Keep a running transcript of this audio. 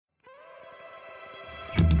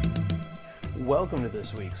Welcome to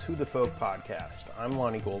this week's Who the Folk podcast. I'm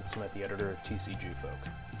Lonnie Goldsmith, the editor of TCG Folk.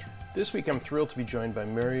 This week I'm thrilled to be joined by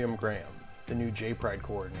Miriam Graham, the new J-Pride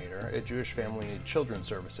coordinator at Jewish Family and Children's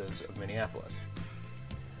Services of Minneapolis.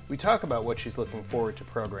 We talk about what she's looking forward to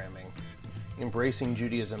programming, embracing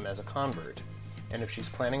Judaism as a convert, and if she's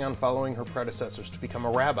planning on following her predecessors to become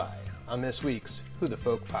a rabbi on this week's Who the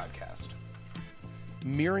Folk podcast.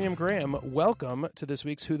 Miriam Graham, welcome to this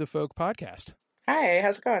week's Who the Folk podcast. Hi,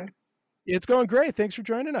 how's it going? It's going great. Thanks for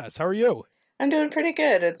joining us. How are you? I'm doing pretty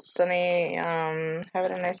good. It's sunny, having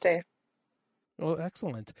a nice day. Well,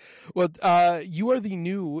 excellent. Well, you are the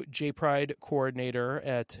new J-Pride coordinator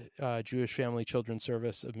at Jewish Family Children's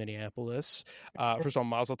Service of Minneapolis. First of all,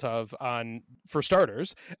 Mazel Tov for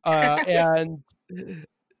starters. And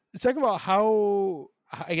second of all, how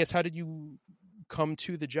did you come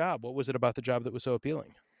to the job? What was it about the job that was so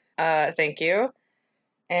appealing? Thank you.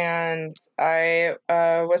 And I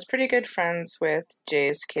was pretty good friends with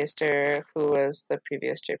Jace Kaster, who was the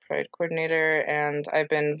previous J-Pride coordinator, and I've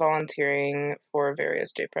been volunteering for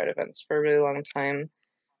various J-Pride events for a really long time.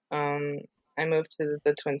 I moved to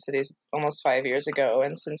the Twin Cities almost 5 years ago,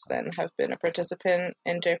 and since then have been a participant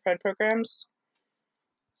in J-Pride programs.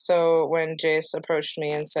 So when Jace approached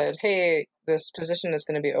me and said, hey, this position is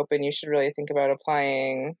going to be open, you should really think about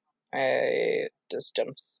applying, I just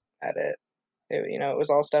jumped at it. It was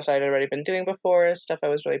all stuff I'd already been doing before, stuff I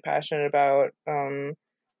was really passionate about,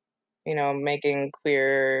 making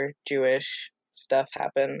queer Jewish stuff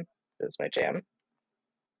happen is my jam.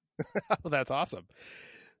 Well, that's awesome.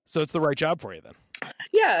 So it's the right job for you then.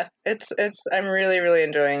 Yeah, I'm really, really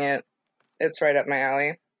enjoying it. It's right up my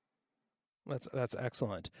alley. That's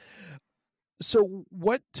excellent. So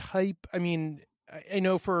what type, I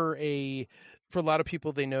know for a lot of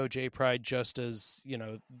people, they know J-Pride just as,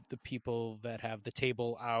 the people that have the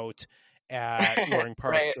table out at Loring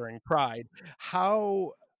Park Right. during Pride.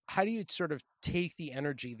 How do you sort of take the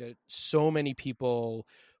energy that so many people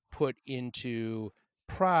put into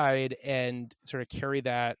Pride and sort of carry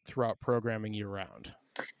that throughout programming year round?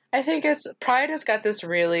 I think Pride has got this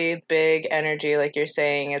really big energy, like you're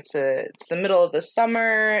saying. It's the middle of the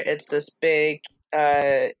summer. It's this big,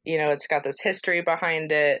 it's got this history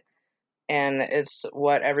behind it. And it's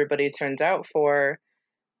what everybody turns out for.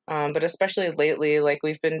 But especially lately, like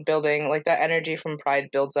we've been building, like that energy from Pride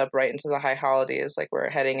builds up right into the high holidays, like we're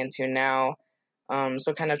heading into now.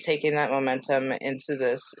 So kind of taking that momentum into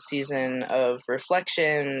this season of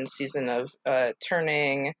reflection, season of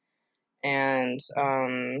turning, and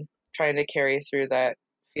trying to carry through that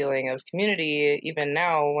feeling of community, even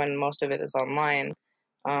now when most of it is online,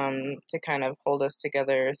 to kind of hold us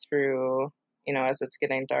together through as it's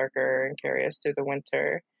getting darker and carry us through the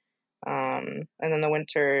winter. And then the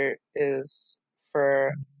winter is,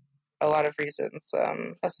 for a lot of reasons,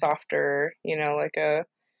 a softer, like a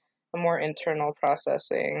more internal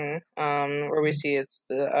processing, where we see it's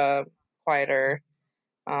the quieter,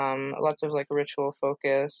 lots of like ritual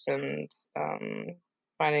focus and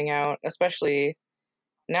finding out, especially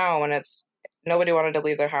now when it's nobody wanted to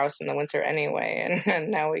leave their house in the winter anyway, and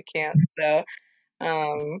now we can't. So,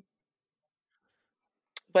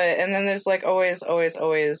 and then there's like always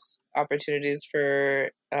opportunities for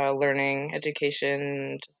learning,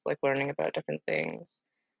 education, just like learning about different things.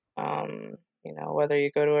 Whether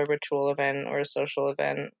you go to a ritual event or a social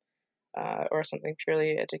event or something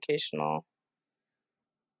purely educational,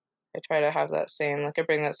 I try to have that same, I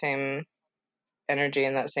bring that same energy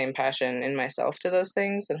and that same passion in myself to those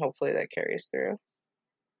things, and hopefully that carries through.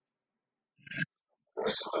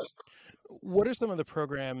 What are some of the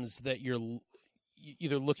programs that you're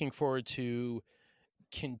either looking forward to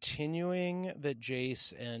continuing that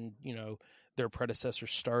Jace and their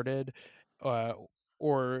predecessors started,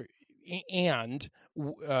 or new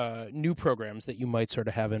programs that you might sort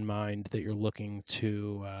of have in mind that you're looking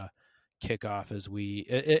to kick off as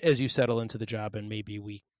you settle into the job and maybe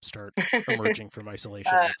we start emerging from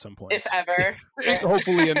isolation at some point, if ever.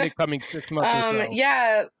 Hopefully in the coming 6 months or so.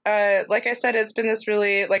 Like I said, it's been this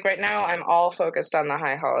really, like right now I'm all focused on the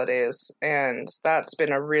high holidays, and that's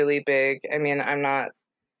been a really big, I'm not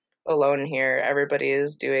alone here. Everybody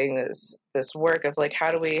is doing this work of like,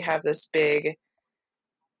 how do we have this big,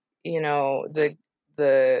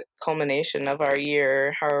 the culmination of our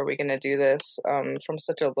year, how are we going to do this from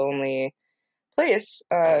such a lonely place?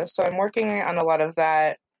 So I'm working on a lot of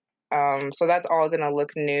that. So that's all going to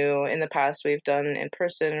look new. In the past, we've done in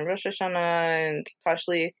person Rosh Hashanah and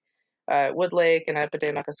Tashlich, Wood Lake, and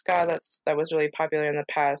Epidei Makaska. That was really popular in the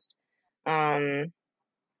past.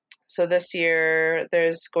 So this year,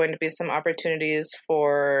 there's going to be some opportunities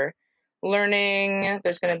for learning.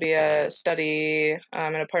 There's going to be a study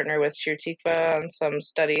and a partner with Shir Tikva on some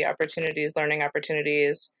study opportunities, learning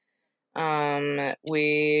opportunities.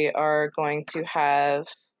 We are going to have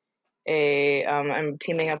I'm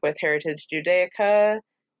teaming up with Heritage Judaica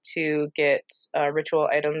to get ritual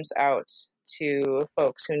items out to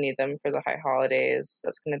folks who need them for the high holidays.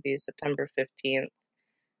 That's going to be September 15th.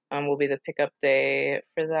 Will be the pickup day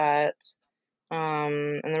for that.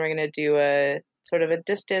 And then we're going to do a sort of a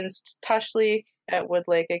distanced Tashlich at Wood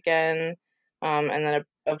Lake again, and then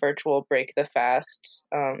a virtual Break the Fast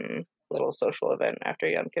little social event after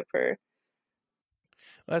Yom Kippur.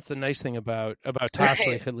 That's the nice thing about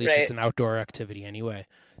Tashlich. At least it's an outdoor activity anyway,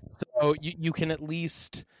 so you can at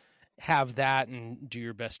least have that and do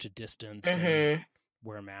your best to distance and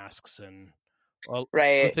wear masks and all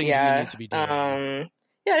the things we need to be doing.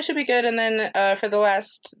 Yeah, it should be good. And then for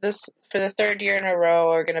the third year in a row,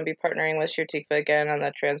 we're going to be partnering with Shir Tikva again on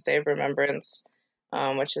the Trans Day of Remembrance,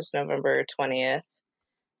 which is November 20th.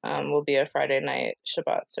 Will be a Friday night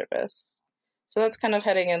Shabbat service. So that's kind of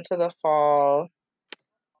heading into the fall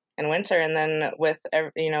and winter. And then with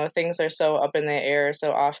things are so up in the air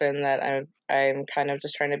so often that I'm kind of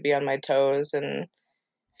just trying to be on my toes and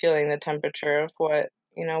feeling the temperature of what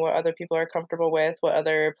other people are comfortable with, what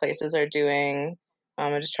other places are doing.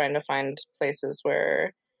 I'm just trying to find places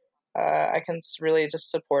where I can really just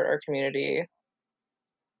support our community,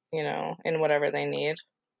 in whatever they need.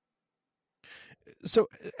 So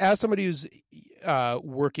as somebody who's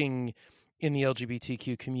working in the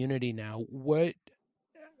LGBTQ community now,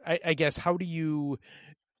 I guess, how do you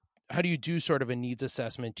do sort of a needs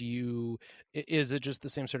assessment? Is it just the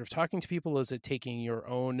same sort of talking to people? Is it taking your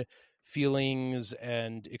own feelings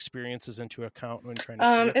and experiences into account when trying to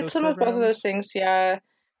create it's those some programs? of both of those things, yeah.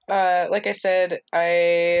 Like I said,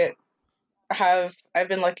 I've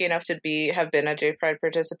been lucky enough to have been a J Pride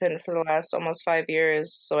participant for the last almost 5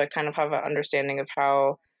 years, so I kind of have an understanding of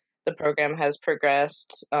how the program has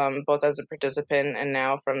progressed, both as a participant and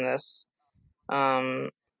now from this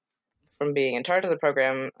from being in charge of the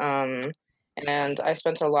program. And I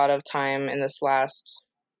spent a lot of time in this last,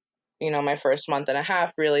 my first month and a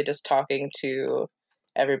half, really just talking to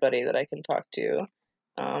everybody that I can talk to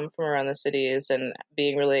from around the cities and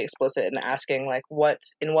being really explicit and asking, like,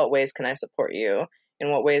 in what ways can I support you?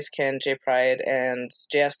 In what ways can J Pride and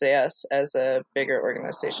JFCS as a bigger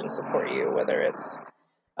organization support you? Whether it's,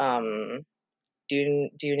 do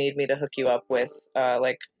you need me to hook you up with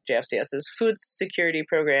like JFCS's food security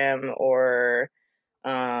program or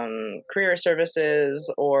career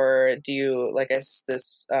services, or do you, like,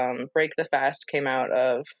 this Break the Fast came out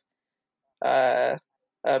of a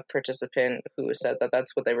participant who said that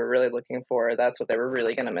that's what they were really looking for. That's what they were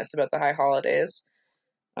really going to miss about the high holidays.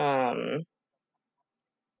 So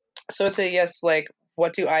it's a yes, like,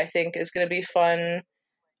 what do I think is going to be fun?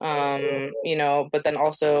 But then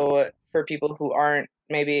also for people who aren't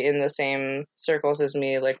maybe in the same circles as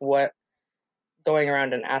me, like, what, going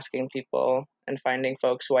around and asking people and finding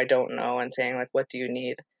folks who I don't know and saying, like, what do you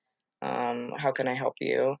need? How can I help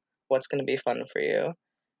you? What's going to be fun for you?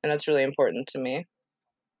 And that's really important to me.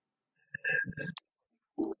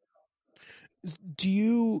 Did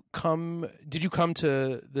you come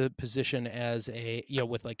to the position as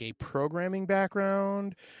with like a programming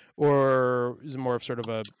background, or is it more of sort of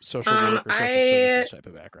a social work or social services type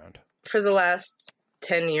of background? For the last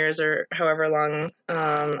 10 years or however long,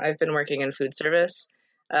 I've been working in food service.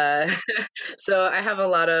 So I have a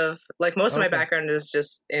lot of, like, most of my background is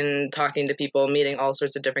just in talking to people, meeting all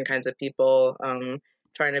sorts of different kinds of people,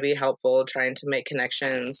 trying to be helpful, trying to make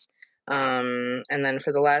connections. And then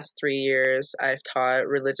for the last 3 years, I've taught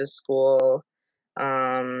religious school,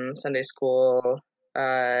 Sunday school,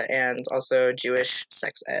 and also Jewish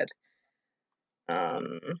sex ed.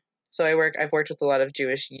 So I've worked with a lot of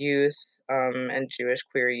Jewish youth, and Jewish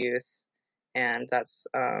queer youth, and that's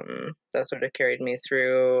that sort of carried me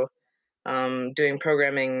through doing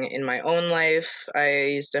programming in my own life. I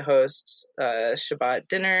used to host Shabbat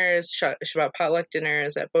dinners, Shabbat potluck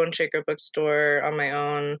dinners at Bone Shaker Bookstore on my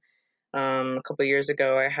own. A couple years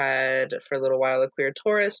ago, I had for a little while a queer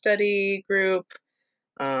Torah study group.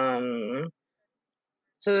 So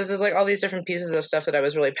this is like all these different pieces of stuff that I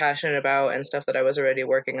was really passionate about and stuff that I was already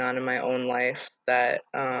working on in my own life that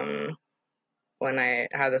when I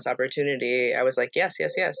had this opportunity, I was like, yes.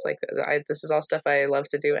 Like, this is all stuff I love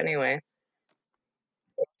to do anyway.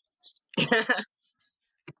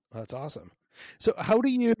 That's awesome. So how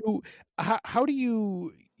do you,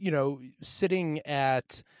 sitting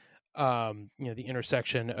at, the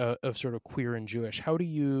intersection of sort of queer and Jewish, how do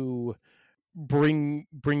you bring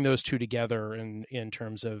those two together in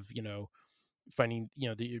terms of, finding,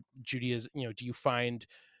 the Judaism, do you find,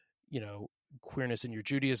 queerness in your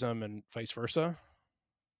Judaism and vice versa?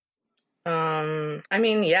 I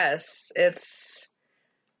mean, yes, it's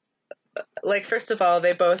like, first of all,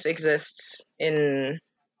 they both exist in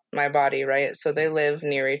my body, right? So they live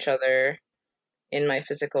near each other in my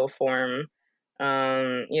physical form.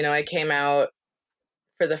 I came out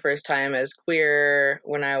for the first time as queer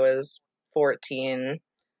when I was 14,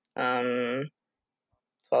 12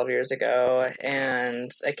 years ago,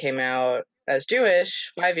 and I came out as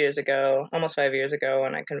Jewish 5 years ago, almost 5 years ago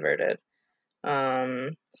when I converted.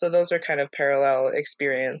 So those are kind of parallel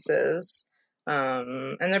experiences.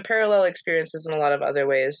 And they're parallel experiences in a lot of other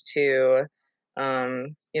ways too.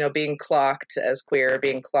 Being clocked as queer,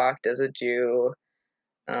 being clocked as a Jew,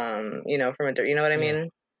 from you know what I mean?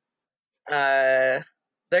 They're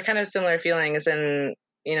kind of similar feelings, and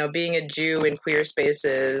being a Jew in queer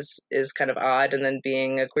spaces is kind of odd, and then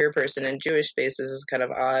being a queer person in Jewish spaces is kind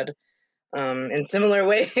of odd, in similar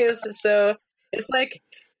ways. So it's like,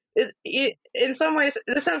 in some ways,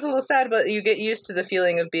 this sounds a little sad, but you get used to the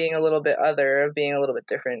feeling of being a little bit other, of being a little bit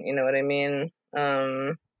different. You know what I mean?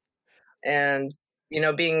 And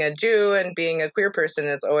being a Jew and being a queer person,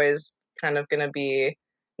 it's always kind of going to be,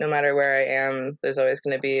 no matter where I am, there's always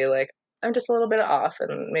going to be like, I'm just a little bit off,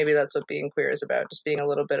 and maybe that's what being queer is about, just being a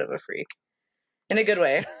little bit of a freak, in a good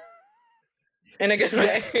way. In a good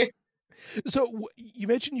way. So you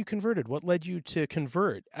mentioned you converted. What led you to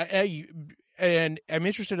convert? And I'm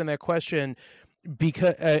interested in that question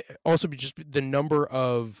because also just the number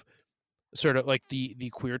of sort of like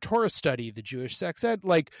the queer Torah study, the Jewish sex ed,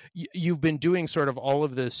 like you've been doing sort of all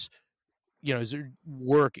of this,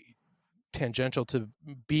 work tangential to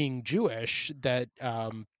being Jewish that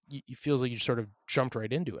it feels like you sort of jumped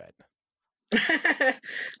right into it.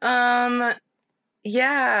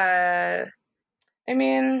 Yeah. I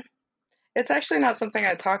mean, it's actually not something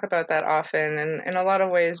I talk about that often, and in a lot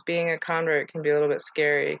of ways, being a convert can be a little bit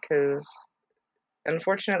scary because,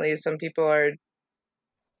 unfortunately, some people are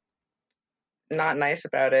not nice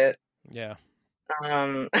about it. Yeah.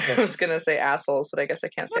 I was gonna say assholes, but I guess I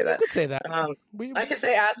can't say that. You could say that. I could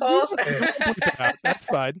say assholes. That's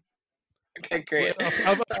fine. Okay, great.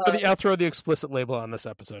 I'll throw the explicit label on this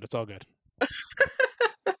episode. It's all good.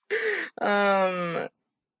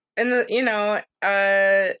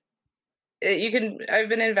 I've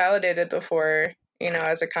been invalidated before,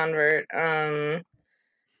 as a convert,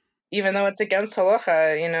 even though it's against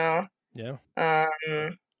halacha, Yeah.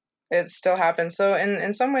 It still happens. So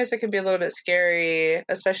in some ways it can be a little bit scary,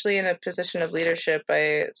 especially in a position of leadership.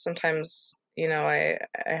 I sometimes, I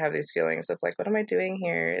have these feelings of like, what am I doing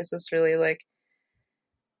here? Is this really like,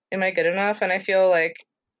 am I good enough? And I feel like,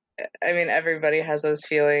 I mean, everybody has those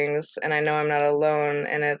feelings, and I know I'm not alone.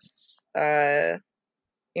 And it's, I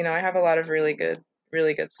have a lot of really good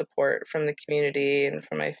support from the community and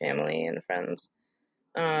from my family and friends.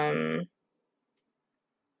 But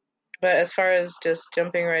as far as just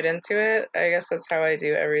jumping right into it, I guess that's how I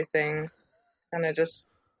do everything. Kind of just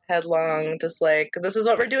headlong, just like, this is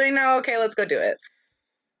what we're doing now. Okay, let's go do it.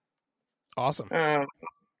 Awesome.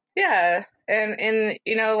 Yeah. And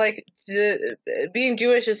like, being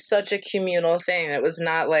Jewish is such a communal thing. It was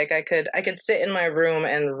not like I could sit in my room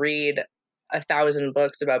and read 1,000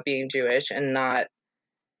 books about being Jewish and not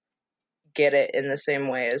get it in the same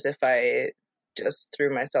way as if I just threw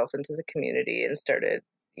myself into the community and started,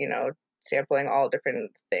 sampling all different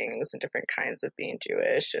things and different kinds of being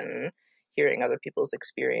Jewish and hearing other people's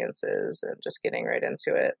experiences and just getting right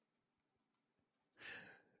into it.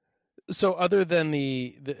 So other than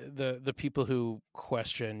the people who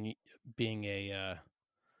question being a,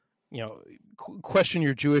 question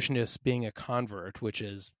your Jewishness being a convert, which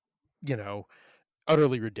is,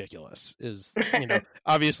 utterly ridiculous, is,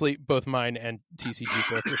 obviously both mine and TCG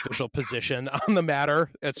Folks' official position on the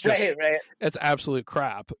matter. It's just, right. It's absolute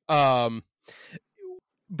crap. But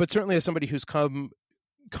certainly as somebody who's come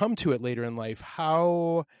to it later in life,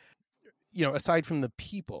 how, aside from the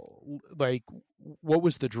people, like, what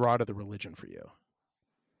was the draw to the religion for you?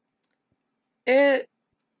 I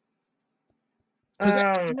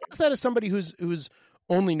notice that as somebody who's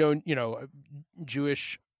only known,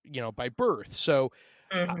 Jewish, by birth. So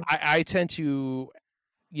Mm-hmm. I tend to,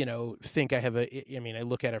 think I have I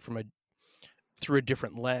look at it through a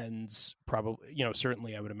different lens, probably,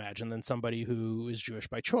 certainly I would imagine, than somebody who is Jewish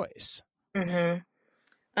by choice. Mm-hmm.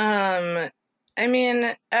 I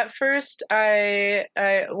mean, at first, I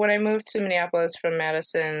when I moved to Minneapolis from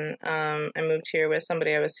Madison, I moved here with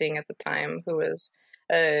somebody I was seeing at the time who was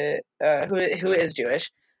who is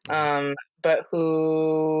Jewish, but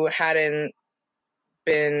who hadn't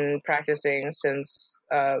been practicing since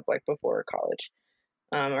like before college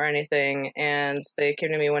or anything. And they came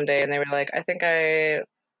to me one day and they were like, I think I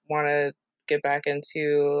want to get back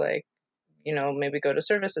into like, maybe go to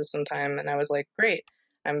services sometime. And I was like, great.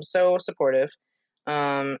 I'm so supportive.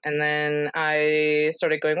 And then I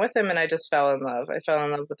started going with him and I just fell in love. I fell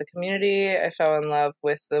in love with the community. I fell in love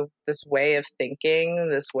with this way of thinking,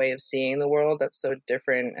 this way of seeing the world that's so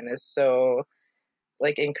different and is so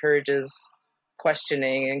like encourages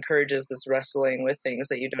questioning, encourages this wrestling with things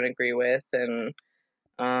that you don't agree with. And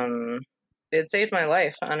it saved my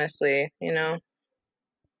life, honestly.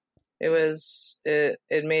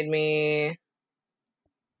 It made me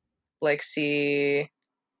like see,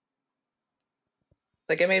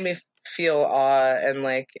 like it made me feel awe and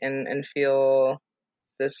like and feel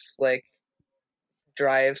this like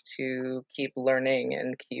drive to keep learning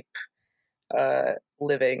and keep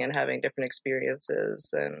living and having different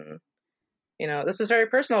experiences. And this is very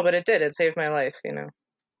personal, but it saved my life.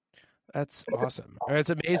 That's awesome. It's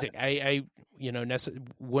amazing. I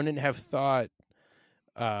wouldn't have thought.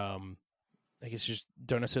 I guess just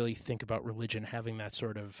don't necessarily think about religion having that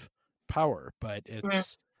sort of power, but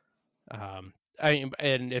it's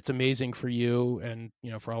and it's amazing for you and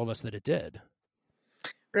for all of us that it did.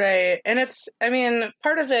 Right. And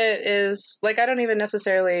part of it is like, I don't even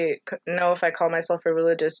necessarily know if I call myself a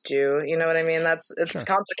religious Jew. You know what I mean? It's Sure.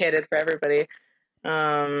 complicated for everybody.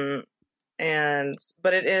 But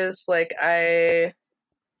it is like, to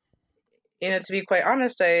be quite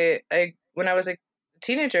honest, when I was a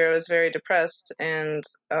teenager, I was very depressed and,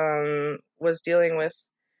 was dealing with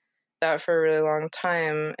that for a really long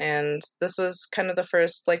time. And this was kind of the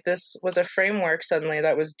first, like, this was a framework suddenly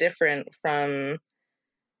that was different from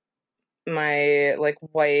my like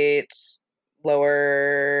white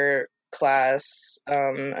lower class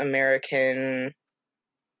American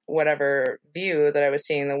whatever view that I was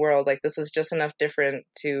seeing the world. Like this was just enough different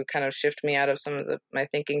to kind of shift me out of some of my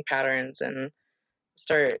thinking patterns and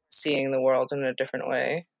start seeing the world in a different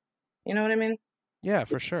way. You know what I mean? Yeah,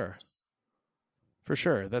 for sure. For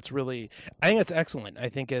sure. That's really, I think it's excellent. I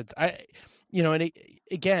think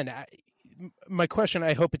my question,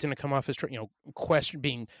 I hope it didn't come off as,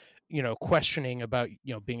 questioning about,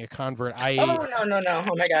 being a convert. Oh, no.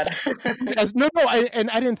 Oh my God.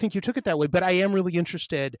 I didn't think you took it that way, but I am really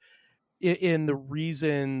interested in the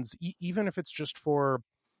reasons, even if it's just for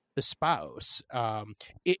the spouse, the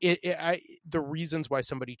reasons why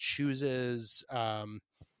somebody chooses,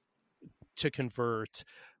 to convert,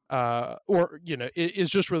 is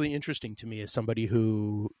just really interesting to me as somebody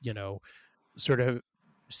who, sort of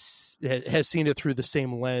has seen it through the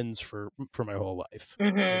same lens for my whole life.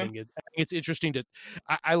 Mm-hmm. I think it's interesting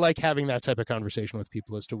I like having that type of conversation with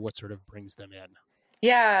people as to what sort of brings them in.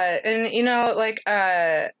 Yeah, and like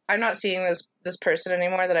I'm not seeing this person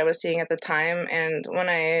anymore that I was seeing at the time. And when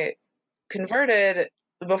I converted,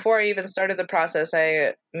 before I even started the process,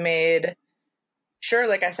 I made sure,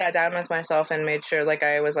 like, I sat down with myself and made sure, like,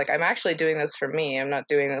 I was like, I'm actually doing this for me. I'm not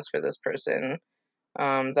doing this for this person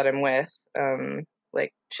that I'm with.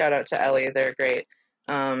 Like, shout out to Ellie, they're great.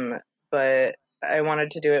 But I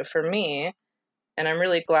wanted to do it for me, and I'm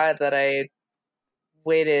really glad that I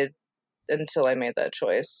waited until I made that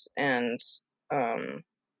choice. And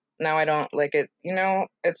now I don't like it.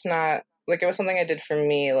 It's not like it was something I did for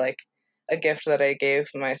me, like a gift that I gave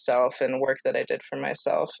myself and work that I did for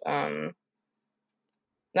myself.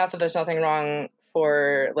 Not that there's nothing wrong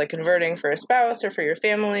for like converting for a spouse or for your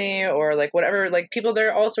family or like whatever, like people, there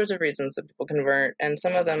are all sorts of reasons that people convert, and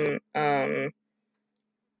some of them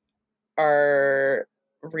are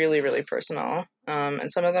really, really personal,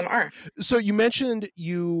 and some of them aren't. So you mentioned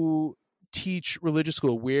you teach religious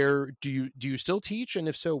school. Where do you still teach, and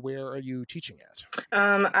if so, where are you teaching at?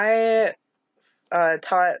 I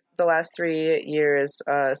taught the last 3 years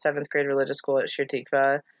 7th grade religious school at Shir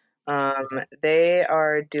Tikva. They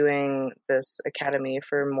are doing this Academy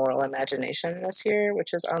for Moral Imagination this year,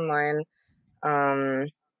 which is online.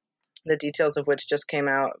 The details of which just came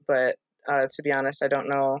out, but to be honest, I don't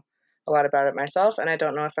know a lot about it myself, and I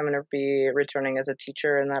don't know if I'm going to be returning as a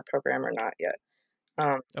teacher in that program or not yet.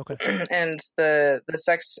 Okay. And the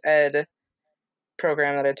sex ed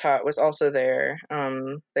program that I taught was also there.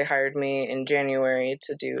 They hired me in January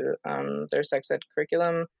to do their sex ed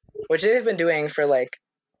curriculum, which they've been doing for like,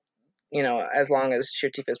 as long as Shir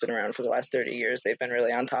Tikva has been around, for the last 30 years. They've been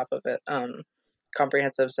really on top of it.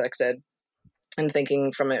 Comprehensive sex ed and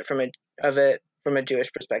thinking from it from a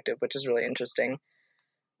Jewish perspective, which is really interesting.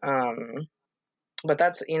 But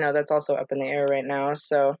that's also up in the air right now.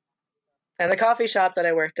 So, and the coffee shop that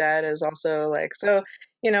I worked at is also like, so,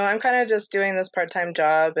 I'm kind of just doing this part-time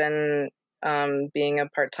job, and being a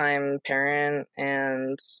part-time parent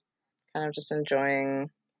and kind of just enjoying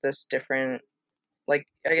this different, like,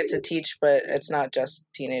 I get to teach, but it's not just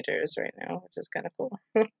teenagers right now, which is kind of cool.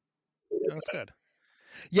 That's good.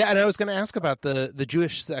 Yeah, and I was going to ask about the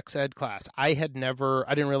Jewish sex ed class. I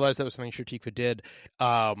didn't realize that was something Shatika did,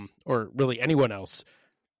 or really anyone else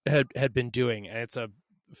had been doing, and it's a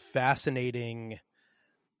fascinating,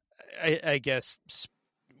 I guess,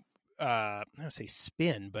 I don't say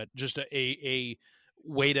spin, but just a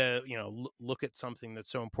way to look at something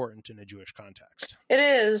that's so important in a Jewish context. It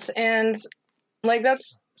is, and like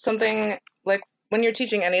that's something, like when you're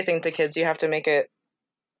teaching anything to kids, you have to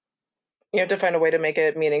find a way to make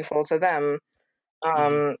it meaningful to them.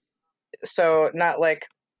 So not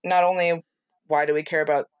only why do we care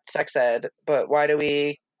about sex ed, but why do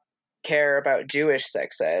we care about Jewish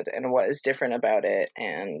sex ed and what is different about it,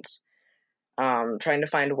 and trying to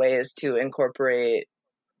find ways to incorporate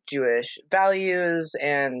Jewish values.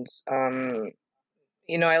 And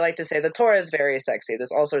I like to say the Torah is very sexy.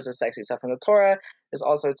 There's all sorts of sexy stuff in the Torah. There's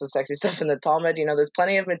all sorts of sexy stuff in the Talmud. There's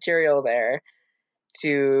plenty of material there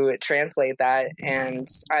to translate that, and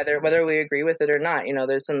either whether we agree with it or not.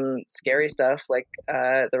 There's some scary stuff like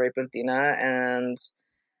the rape of Dinah, and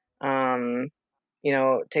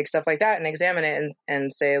take stuff like that and examine it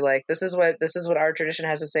and say, like, this is what our tradition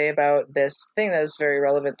has to say about this thing that is very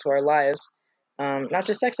relevant to our lives, not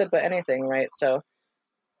just sex ed, but anything, right? So,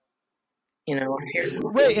 here's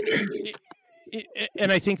right.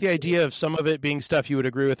 And I think the idea of some of it being stuff you would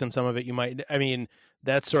agree with and some of it you might,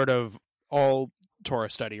 that's sort of all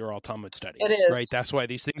Torah study or all Talmud study. It is. Right? That's why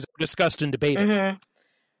these things are discussed and debated.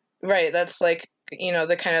 Mm-hmm. Right. That's like,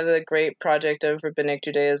 the kind of the great project of rabbinic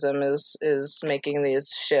Judaism is making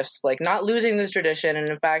these shifts, like not losing this tradition, and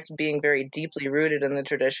in fact being very deeply rooted in the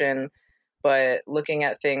tradition, but looking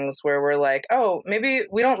at things where we're like, oh, maybe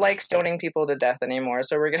we don't like stoning people to death anymore,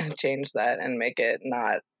 so we're going to change that and make it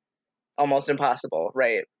not almost impossible,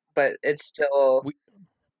 right? But it's still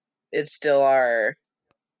our,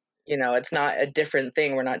 it's not a different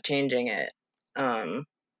thing. We're not changing it,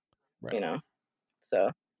 right.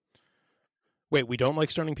 So. Wait, we don't like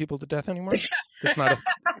stoning people to death anymore? That's not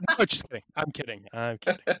no, just kidding. I'm kidding.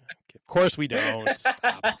 Of course we don't.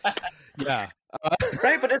 Stop. Yeah.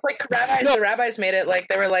 Right, but it's like the rabbis made it, like,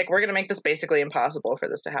 they were like, we're going to make this basically impossible for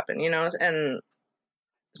this to happen, and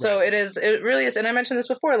so right. It really is. And I mentioned this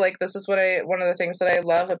before, like, this is one of the things that I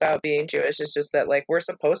love about being Jewish is just that, like, we're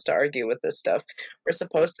supposed to argue with this stuff. We're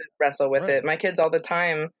supposed to wrestle with it. My kids all the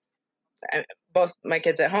time, both my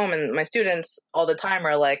kids at home and my students all the time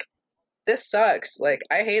are like, this sucks. Like,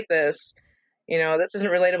 I hate this. This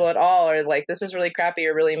isn't relatable at all, or like, this is really crappy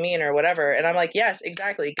or really mean or whatever. And I'm like, yes,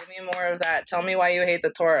 exactly. Give me more of that. Tell me why you hate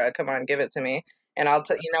the Torah. Come on, give it to me. And I'll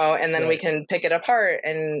and then we can pick it apart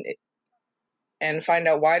and find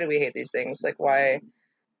out, why do we hate these things? Like, why?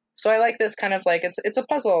 So I like this kind of, like, it's a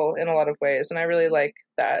puzzle in a lot of ways. And I really like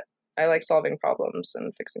that. I like solving problems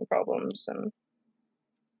and fixing problems, and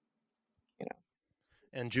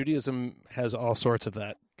And Judaism has all sorts of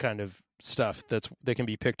that kind of stuff that can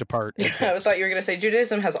be picked apart. I thought you were going to say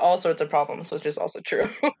Judaism has all sorts of problems, which is also true.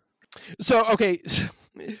 So, okay.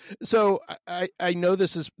 So I know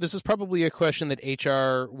this is probably a question that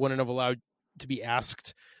HR wouldn't have allowed to be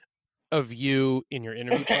asked of you in your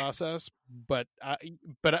interview process, but I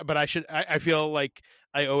feel like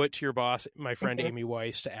I owe it to your boss, my friend Amy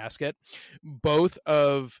Weiss, to ask it. Both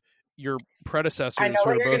of your predecessors I know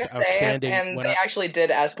what you're going to say, and they actually did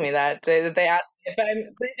ask me that. They asked me if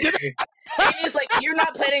I'm. He's like, "You're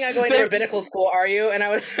not planning on going to rabbinical school, are you?" And I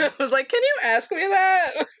was like, "Can you ask me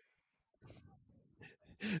that?"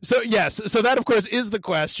 So yes, so that of course is the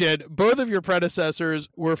question. Both of your predecessors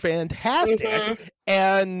were fantastic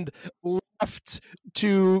and left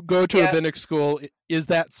to go to rabbinic school. Is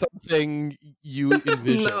that something you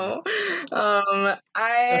envision? No.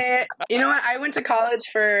 I went to college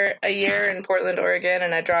for a year in Portland, Oregon,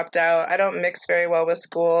 and I dropped out. I don't mix very well with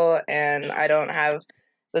school, and I don't have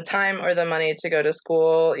the time or the money to go to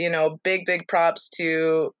school. Big props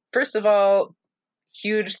to, first of all,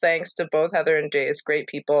 huge thanks to both Heather and Jace, great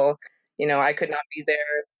people. I could not be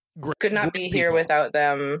there, could not be here without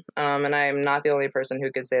them. And I'm not the only person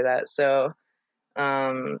who could say that. So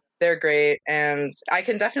they're great. And I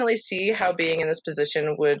can definitely see how being in this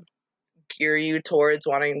position would gear you towards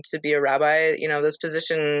wanting to be a rabbi. This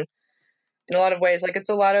position, in a lot of ways, like, it's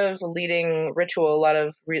a lot of leading ritual, a lot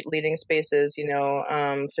of leading spaces,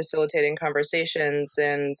 facilitating conversations,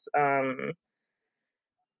 and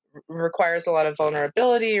requires a lot of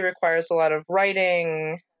vulnerability, requires a lot of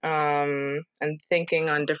writing, and thinking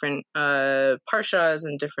on different parshas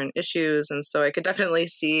and different issues. And so I could definitely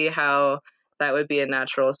see how that would be a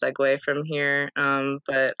natural segue from here.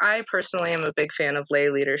 But I personally am a big fan of lay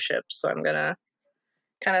leadership, so I'm gonna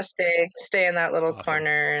kind of stay in that little Awesome.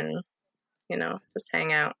 corner and, just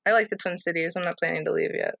hang out. I like the Twin Cities. I'm not planning to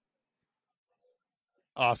leave yet.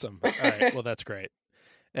 Awesome. All right. Well, that's great.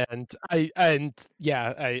 And I'm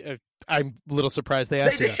a little surprised they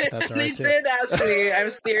asked you that, but that's all right too. They did ask me. I'm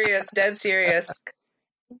serious, dead serious.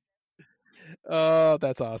 Oh,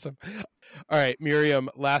 that's awesome. All right, Miriam,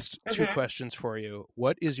 last two questions for you.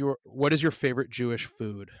 What is your favorite Jewish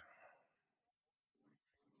food?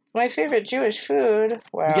 My favorite Jewish food?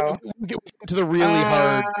 Wow. We get into the really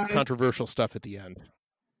hard, controversial stuff at the end.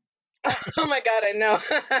 Oh my God, I know.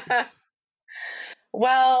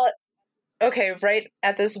 Well, okay, right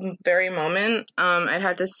at this very moment, I'd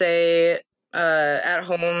have to say at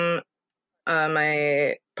home,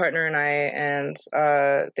 my partner and I and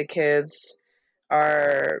the kids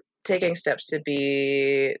are taking steps to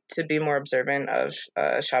be more observant of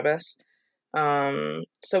Shabbos.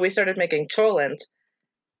 So we started making cholent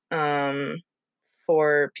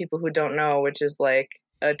for people who don't know, which is like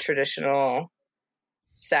a traditional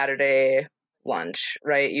Saturday lunch,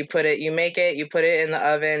 right? You make it, you put it in the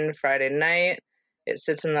oven Friday night. It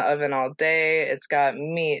sits in the oven all day. It's got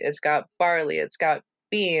meat, it's got barley, it's got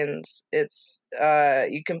beans. It's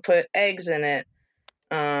you can put eggs in it.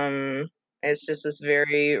 It's just this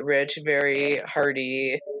very rich, very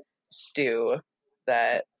hearty stew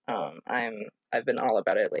that I've been all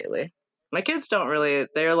about it lately. My kids don't really.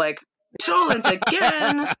 They're like, cholent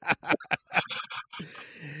again.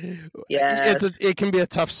 Yes. It can be a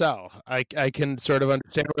tough sell. I can sort of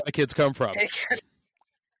understand where the kids come from.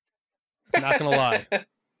 I'm not gonna lie.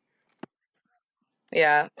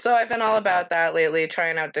 Yeah, so I've been all about that lately,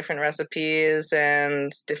 trying out different recipes and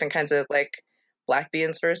different kinds of like black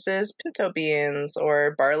beans versus pinto beans,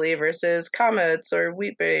 or barley versus comets or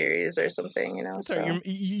wheat berries or something, So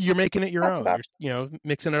you're making it your own. You're,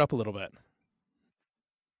 mixing it up a little bit.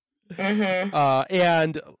 Mm-hmm.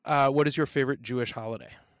 And what is your favorite Jewish holiday?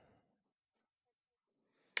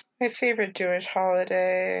 My favorite Jewish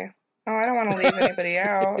holiday. Oh, I don't want to leave anybody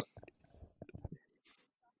out.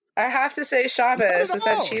 I have to say Shabbos. Is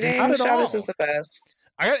that cheating? Shabbos is the best.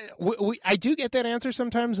 I do get that answer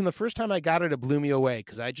sometimes, and the first time I got it, it blew me away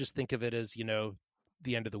because I just think of it as, the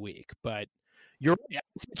end of the week. But you're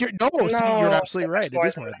absolutely right. It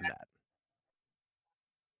is more than that.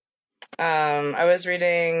 I was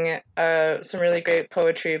reading some really great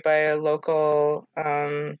poetry by a local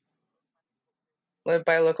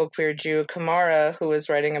queer Jew, Kamara, who was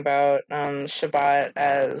writing about Shabbat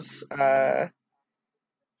as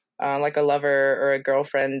like a lover or a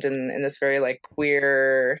girlfriend in this very like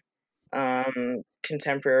queer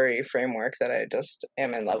contemporary framework that I just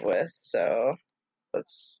am in love with. So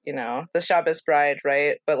let's, the Shabbos bride,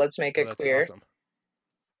 right? But let's make it queer. Awesome.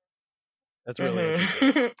 That's really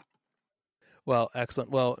interesting. Well,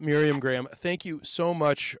 excellent. Well, Miriam Graham, thank you so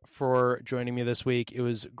much for joining me this week. It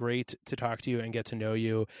was great to talk to you and get to know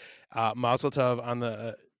you. Mazel tov on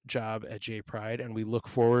the job at J Pride, and we look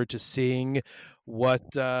forward to seeing what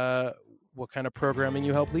kind of programming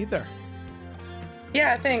you help lead there.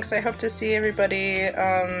 Yeah, thanks. I hope to see everybody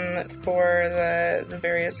for the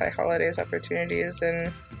various high holidays opportunities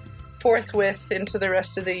and forthwith into the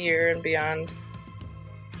rest of the year and beyond.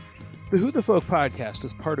 The Who the Folk podcast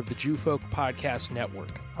is part of the Jew Folk Podcast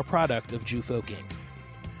Network, a product of Jew Folk Inc.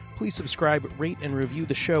 Please subscribe, rate, and review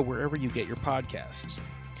the show wherever you get your podcasts.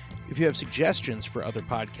 If you have suggestions for other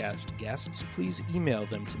podcast guests, please email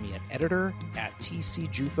them to me at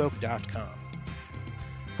editor@tcjewfolk.com.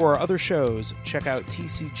 For our other shows, check out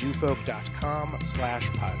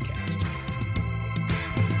tcjewfolk.com/podcast.